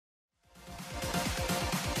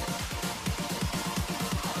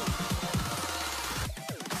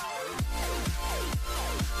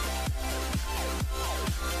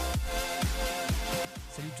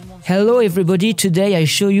Hello everybody, today I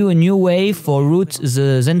show you a new way for root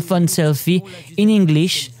the Zenfone Selfie in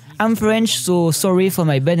English. I'm French, so sorry for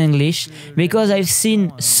my bad English, because I've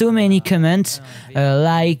seen so many comments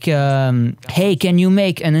like, hey, can you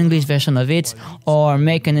make an English version of it, or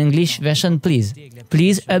make an English version please.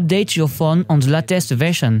 Please update your phone on the latest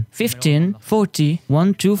version,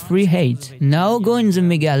 15.40.1238. Now go in the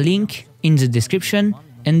mega link in the description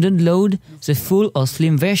and download the full or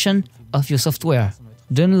slim version of your software.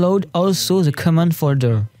 Download also the command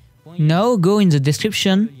folder. Now go in the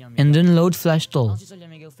description and download FlashTool. Vous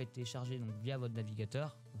faites télécharger donc via votre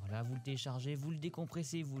navigateur. Voilà, vous le téléchargez, vous le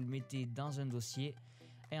décompressez, vous le mettez dans un dossier.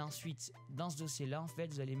 Et ensuite, dans ce dossier-là, en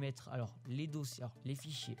fait, vous allez mettre les dossiers, les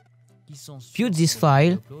fichiers qui sont sur Put this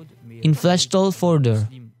file in FlashTool folder.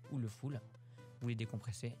 Ou le full, vous les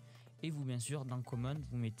décompressez. Et vous, bien sûr, dans Command,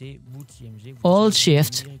 vous mettez boot.img. Alt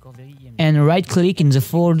Shift and right-click in the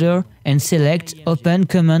folder and select Open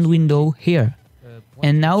Command Window here.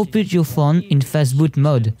 And now put your phone in fast boot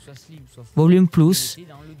mode, volume plus,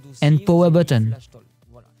 and power button.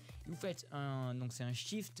 Voilà. Vous faites donc c'est un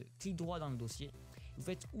Shift, clic droit dans le dossier. Vous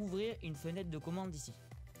faites ouvrir une fenêtre de commande ici.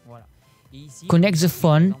 Voilà. Et ici, connect the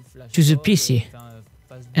phone to the PC.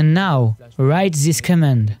 And now write this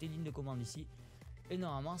command. Et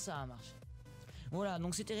normalement ça a marché. Voilà,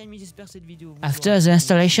 donc c'était README, j'espère que cette vidéo vous After the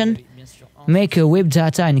installation, make a web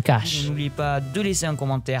data in cache. N'oubliez pas de laisser un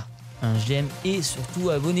commentaire, un j'aime et surtout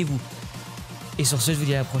abonnez-vous. Et sur ce, je vous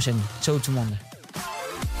dis à la prochaine. Ciao tout le monde.